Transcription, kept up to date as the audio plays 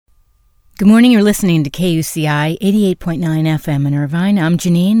Good morning, you're listening to KUCI 88.9 FM in Irvine. I'm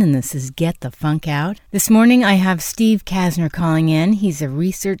Janine, and this is Get the Funk Out. This morning I have Steve Kasner calling in. He's a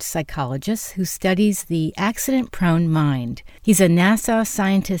research psychologist who studies the accident-prone mind. He's a NASA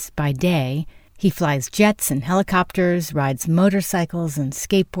scientist by day. He flies jets and helicopters, rides motorcycles and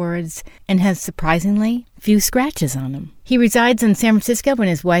skateboards, and has surprisingly few scratches on him. He resides in San Francisco with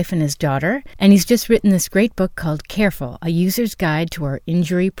his wife and his daughter, and he's just written this great book called Careful, A User's Guide to Our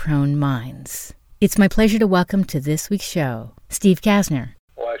Injury-Prone Minds. It's my pleasure to welcome to this week's show, Steve Kasner.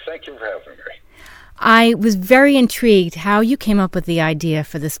 Well, I thank you for having me. I was very intrigued how you came up with the idea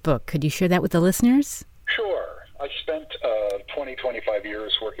for this book. Could you share that with the listeners? Sure. I spent 25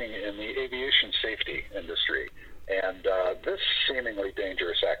 years working in the aviation safety industry, and this seemingly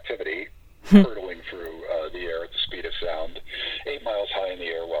dangerous activity, hurtling through the air at the speed of sound, 8 miles high in the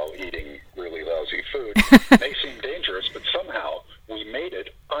air while eating really lousy food, may seem dangerous, but somehow we made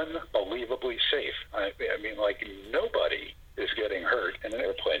it unbelievably safe. I mean, like, nobody is getting hurt in an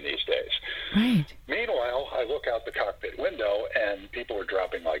airplane these days. Right. Meanwhile, I look out the cockpit window, and people are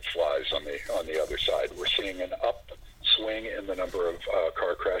dropping like flies on the other side. We're seeing an upswing in the number of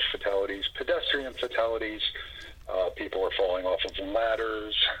car crash fatalities, pedestrian fatalities. People are falling off of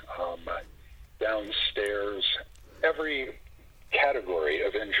ladders, downstairs. Every category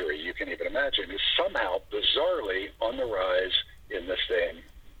of injury you can even imagine is somehow bizarrely on the rise in this day and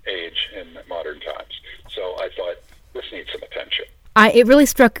age in modern times. So I thought, this needs some attention. It really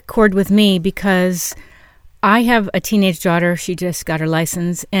struck a chord with me because I have a teenage daughter. She just got her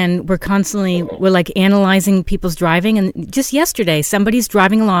license, and we're like analyzing people's driving. And just yesterday, somebody's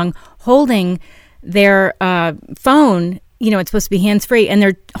driving along holding their phone. You know, it's supposed to be hands-free, and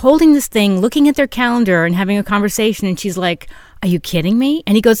they're holding this thing, looking at their calendar and having a conversation. And she's like, "Are you kidding me?"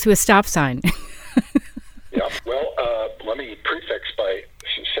 And he goes through a stop sign. Yeah. Well, let me prefix by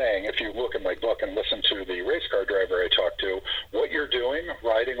saying, if you look at my book and listen to the race car driver I talked to, what you're doing,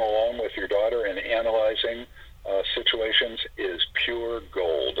 riding along with your daughter and analyzing situations, is pure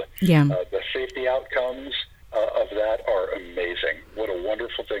gold. Yeah. The safety outcomes of that are amazing. What a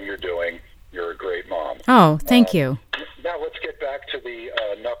wonderful thing you're doing. You're a great mom. Oh, thank you. Now let's get back to the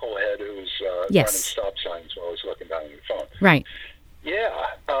knucklehead who's Yes. running stop signs while he's looking down at your phone. Right. Yeah.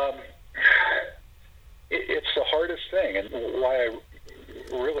 It's the hardest thing, and why I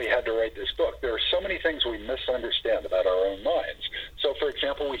really had to write this book. There are so many things we misunderstand about our own minds. So, for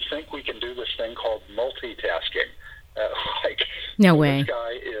example, we think we can do this thing called multitasking. No way. This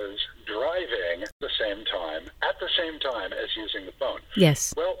guy is driving at the same time as using the phone.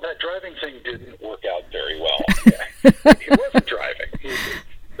 Yes. Well, that driving thing didn't work out very well. He wasn't driving.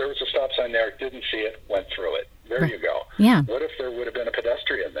 There was a stop sign there, didn't see it, went through it. There you go. Yeah. What if there would have been a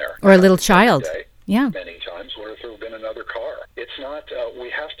pedestrian there? Or a little child. Yeah. Many times. What if there would have been another car? It's not, we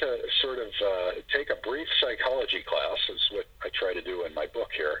have to sort of take a brief psychology class, is what I try to do in my book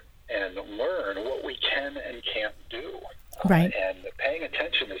here, and learn what we can and can't do. Right. And paying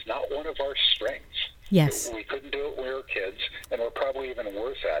attention is not one of our strengths. Yes. We couldn't do it when we were kids, and we're probably even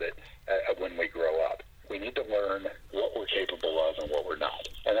worse at it when we grow up. We need to learn what we're capable of and what we're not,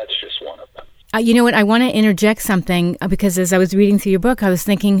 and that's just one of them. You know what? I want to interject something because as I was reading through your book, I was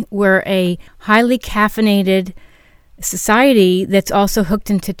thinking we're a highly caffeinated society that's also hooked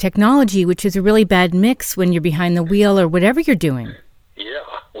into technology, which is a really bad mix when you're behind the wheel or whatever you're doing. Yeah,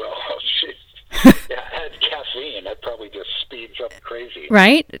 well, add caffeine, that probably just speeds up crazy.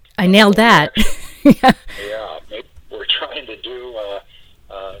 Right? I nailed that. Yeah, maybe we're trying to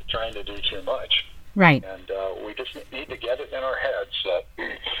do too much. Right. And we just need to get it in our heads that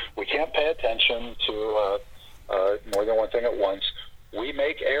we can't pay attention to more than one thing at once. We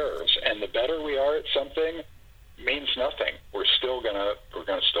make errors, and the better we are at something means nothing. We're still gonna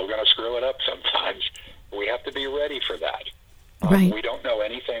screw it up sometimes. We have to be ready for that. Right. We don't know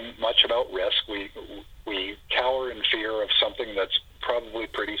anything much about risk. We cower in fear of something that's probably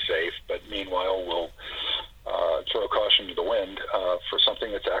pretty safe, but meanwhile we'll throw caution to the wind for something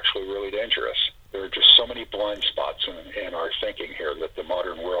that's actually really dangerous. There are just so many blind spots in our thinking here that the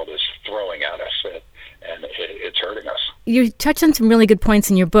modern world is throwing at us, and it's hurting us. You touch on some really good points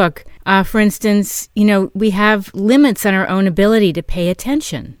in your book. For instance, we have limits on our own ability to pay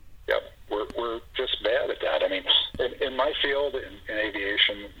attention. Yep, we're just bad at that. I mean, in my field, in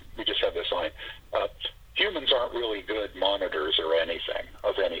aviation, we just have this line. Humans aren't really good monitors or anything.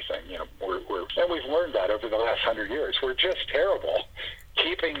 And we've learned that over the last 100 years. We're just terrible.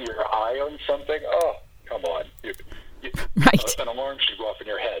 Keeping your eye on something, oh, come on. Right. An alarm should go off in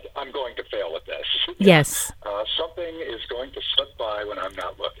your head. I'm going to fail at this. Yes. Something is going to slip by when I'm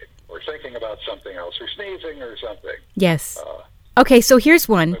not looking, or thinking about something else, or sneezing or something. Yes. Okay, so here's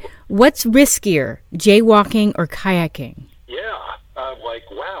one. What's riskier, jaywalking or kayaking? Yeah,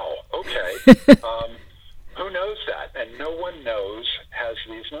 wow, okay. Who knows that? And no one has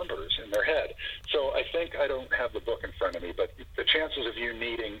these numbers in their head. So I think, I don't have the book in front of me, but the chances of you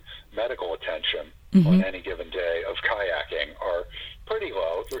needing medical attention on any given day of kayaking are pretty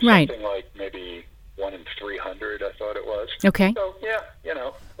low. There's something like maybe 1 in 300, I thought it was. Okay. So, yeah,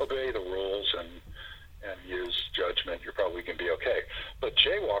 obey the rules and use judgment. You're probably going to be okay. But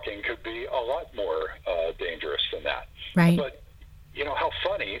jaywalking could be a lot more dangerous than that. Right. But how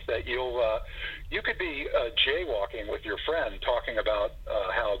funny that you could be jaywalking with your friend talking about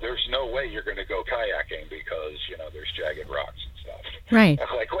how there's no way you're going to go kayaking because, there's jagged rocks and stuff. Right.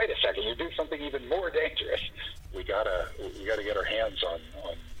 I'm like, wait a second, you do something even more dangerous. We gotta get our hands on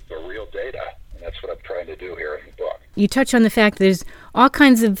the real data, and that's what I'm trying to do here in the book. You touch on the fact that there's all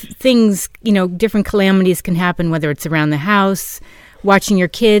kinds of things, different calamities can happen, whether it's around the house, watching your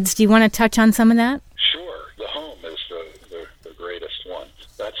kids. Do you want to touch on some of that? Sure. The home is the greatest one.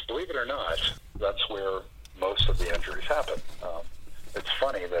 Believe it or not, that's where most of the injuries happen. It's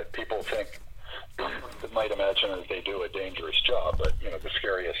funny that people might imagine that they do a dangerous job, but the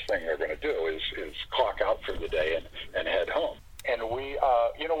scariest thing they're going to do is clock out for the day and head home. And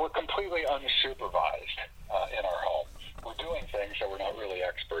we're completely unsupervised in our home. We're doing things that we're not really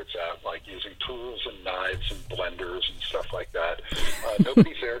experts at, like using tools and knives and blenders and stuff like that.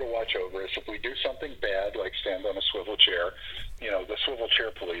 Nobody's there to watch over us. If we do something bad, like stand on a swivel chair, the swivel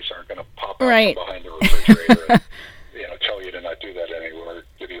chair police aren't going to pop out from behind the refrigerator and tell you to not do that anymore,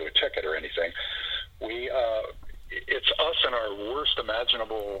 give you a ticket or anything. It's us in our worst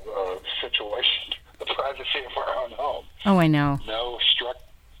imaginable situation, the privacy of our own home. Oh, I know.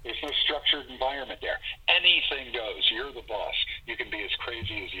 There's no structured environment there. Anything goes. You're the boss. You can be as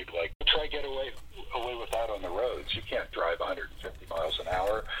crazy as you'd like. Try get away with that on the roads. You can't drive 150 miles an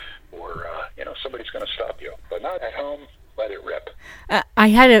hour, or somebody's going to stop you. But not at home. Let it rip. I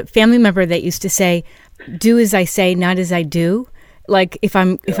had a family member that used to say, "Do as I say, not as I do." Like if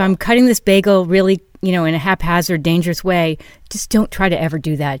I'm cutting this bagel really, in a haphazard, dangerous way, just don't try to ever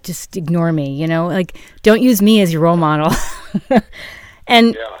do that. Just ignore me. Like don't use me as your role model.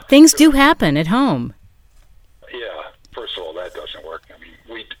 And things do happen at home. Yeah. First of all, that doesn't work. I mean,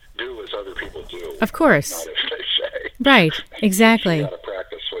 we do as other people do. Of course. Not as they say. Right. Exactly. You got to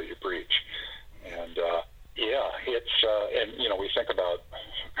practice what you preach. And, it's, we think about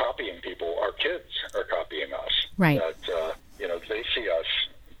copying people. Our kids are copying us. Right. That, they see us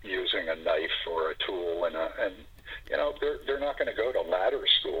using a knife or a tool and they're not going to go to ladder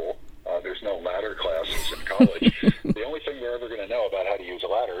school. There's no ladder classes in college. The only thing they're ever going to know about how to use a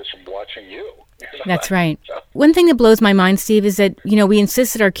ladder is from watching you. That's right. One thing that blows my mind, Steve, is that, we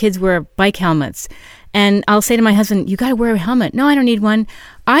insist that our kids wear bike helmets. And I'll say to my husband, you got to wear a helmet. No, I don't need one.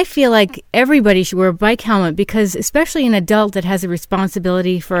 I feel like everybody should wear a bike helmet because especially an adult that has a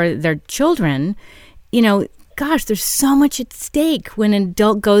responsibility for their children, gosh, there's so much at stake when an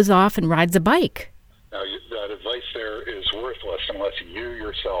adult goes off and rides a bike. Now, that advice there is worthless unless you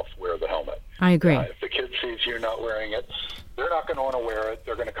yourself wear the helmet. I agree. If the kid sees you not wearing it, they're not going to want to wear it.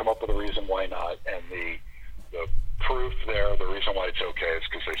 They're going to come up with a reason why not. And the proof there, the reason why it's okay is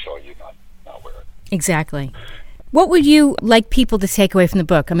because they saw you not wear it. Exactly. What would you like people to take away from the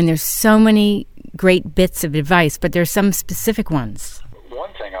book? I mean, there's so many great bits of advice, but there's some specific ones.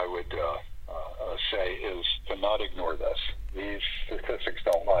 One thing I would say is to not ignore this. These statistics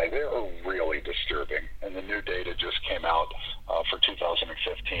don't lie. They are really disturbing, and the new data just came out for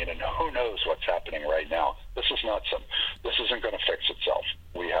 2015, and who knows what's happening right now. This isn't going to fix itself.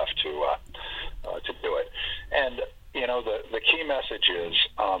 We have to do it. And the key message is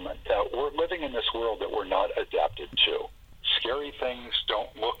that we're living in this world that we're not adapted to. Scary things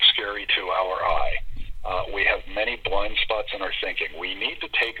don't look scary to our eye. We have many blind spots in our thinking. We need to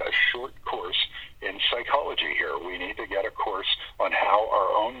take a short course in psychology here. We need to get a course on how our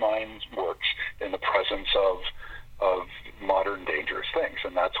own mind works in the presence of modern dangerous things,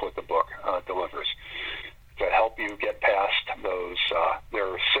 and that's what the book delivers. To help you get past those, there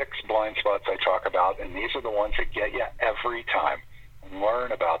are 6 blind spots I talk about, and these are the ones that get you every time.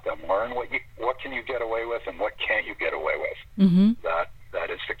 Learn about them. Learn what can you get away with and what can't you get away with. Mm-hmm. That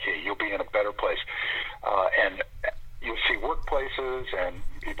is the key. You'll be in a better place. And you'll see workplaces and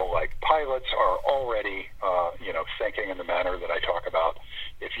people like pilots are already, thinking in the manner that I talk about.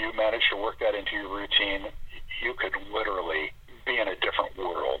 If you manage to work that into your routine, you could literally be in a different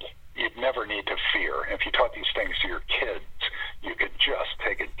world. You'd never need to fear. If you taught these things to your kids, you could just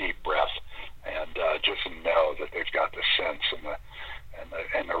take a deep breath and just know that they've got the sense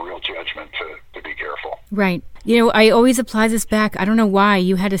and the real judgment to be careful. Right. You know, I always apply this back. I don't know why.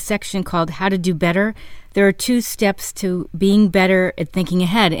 You had a section called How to Do Better. There are 2 steps to being better at thinking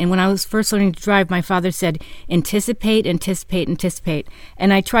ahead. And when I was first learning to drive, my father said, anticipate, anticipate, anticipate.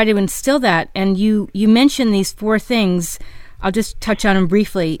 And I try to instill that. And you mentioned these 4 things. I'll just touch on them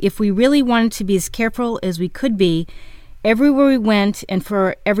briefly. If we really wanted to be as careful as we could be, everywhere we went and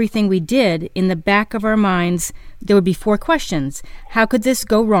for everything we did, in the back of our minds, there would be 4 questions. How could this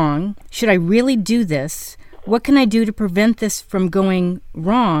go wrong? Should I really do this? What can I do to prevent this from going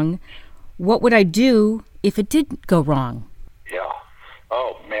wrong? What would I do if it did go wrong? Yeah.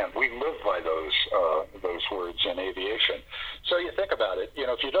 Oh, man, we live by those words in aviation. So you think about it,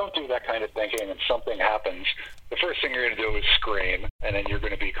 if you don't do that kind of thinking and something happens, the first thing you're going to do is scream, and then you're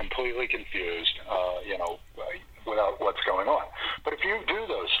going to be completely confused, without what's going on. But if you do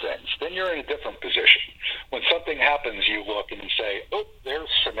those things, then you're in a different position. When something happens, you look and say, oh, there's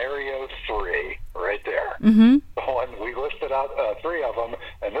scenario 3 right there. Mm-hmm. The one we listed out 3 of them,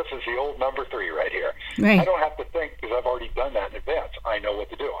 and this is the old number 3 right here. Right. I don't have to think because I've already done that in advance. I know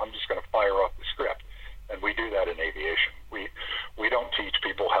what to do. I'm just going to fire off the script. And we do that in aviation. We don't teach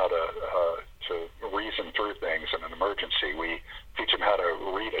people how to reason through things in an emergency. We teach them how to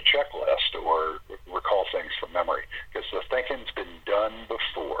read a checklist or recall things from memory because the thinking's been done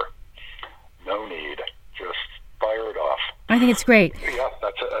before. No need. Just fire it off. I think it's great. Yeah,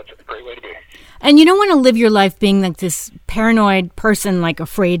 that's a great way to be. And you don't want to live your life being like this paranoid person, like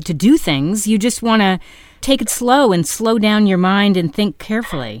afraid to do things. You just want to take it slow and slow down your mind and think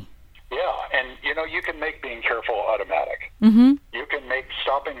carefully. Yeah, and you can make being careful automatic. Mm-hmm. You can make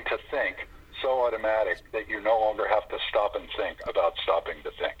stopping to think so automatic that you no longer have to stop and think about stopping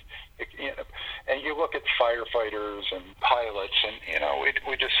to think. And you look at firefighters and pilots, and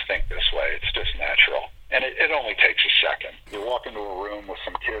we just think this way. It's just natural, and it only takes a second. You walk into a room with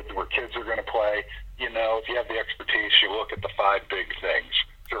some kids where kids are going to play. If you have the expertise, you look at the 5 big things.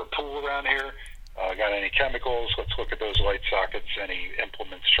 Is there a pool around here? Got any chemicals? Let's look at those light sockets. Any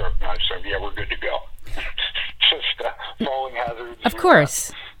implements, sharp knives? So yeah, we're good to go. Just falling hazards. Of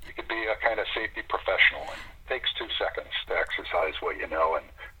course. You could be a kind of safety professional. It takes 2 seconds to exercise what you know and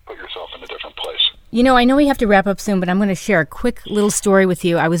put yourself in a different place. I know we have to wrap up soon, but I'm going to share a quick little story with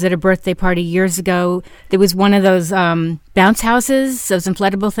you. I was at a birthday party years ago. There was one of those bounce houses, those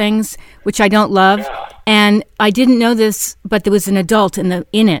inflatable things, which I don't love. Yeah. And I didn't know this, but there was an adult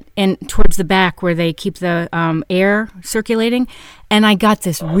in it, and towards the back where they keep the air circulating. And I got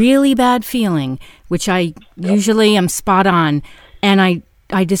this really bad feeling, which I usually am spot on. And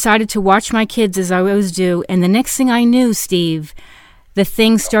I decided to watch my kids as I always do. And the next thing I knew, Steve, the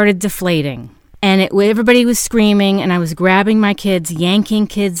thing started deflating. And everybody was screaming, and I was grabbing my kids, yanking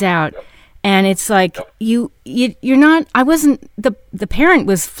kids out. And it's like, you're not, I wasn't, the parent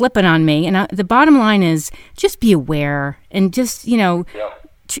was flipping on me. And the bottom line is just be aware and just,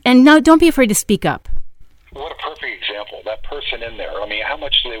 and no, don't be afraid to speak up. What a perfect example. That person in there, how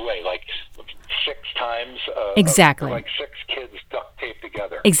much do they weigh? Like 6 times? Exactly. Like 6 kids duct taped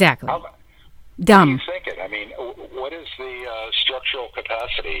together. Exactly. Dumb. What are you thinking? What is the structural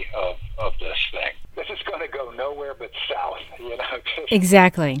capacity of this thing? This is going to go nowhere but south. Just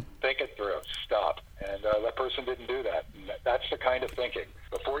exactly. Think it through. Stop. And that person didn't do that. And that's the kind of thinking.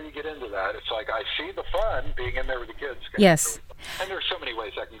 Before you get into that, it's like, I see the fun being in there with the kids. Yes. And there's so many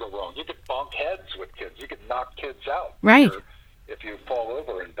ways that can go wrong. You could bonk heads with kids. You could knock kids out. Right. If you fall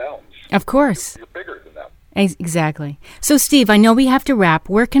over and bounce. Of course. You're bigger than them. Exactly. So, Steve, I know we have to wrap.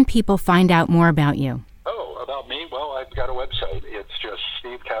 Where can people find out more about you? Oh, about me? Well, I've got a website. It's just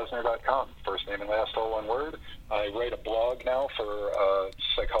stevekasner.com. First name and last, all one word. I write a blog now for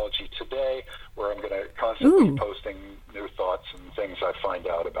Psychology Today, where I'm going to constantly be posting new thoughts and things I find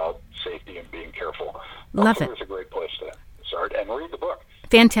out about safety and being careful. Love it. It's a great place to start. And read the book.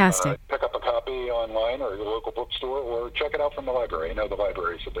 Fantastic. Pick up a copy online or your local bookstore, or check it out from the library. I know the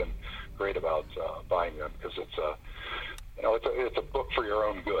libraries have been great about buying them because it's a book for your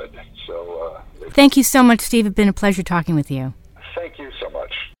own good. So thank you so much, Steve. It's been a pleasure talking with you. Thank you so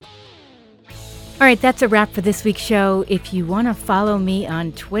much. All right, that's a wrap for this week's show. If you want to follow me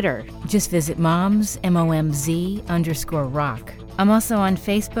on Twitter, just visit moms, MOMZ_rock. I'm also on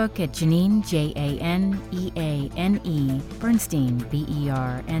Facebook at Janine, JANEANE, Bernstein,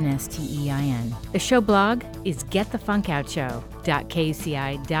 BERNSTEIN. The show blog is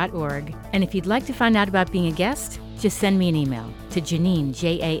getthefunkoutshow.kuci.org. And if you'd like to find out about being a guest, just send me an email to Janine,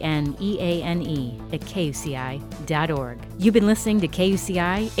 JANEANE, @KUCI.org. You've been listening to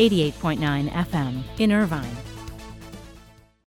KUCI 88.9 FM in Irvine.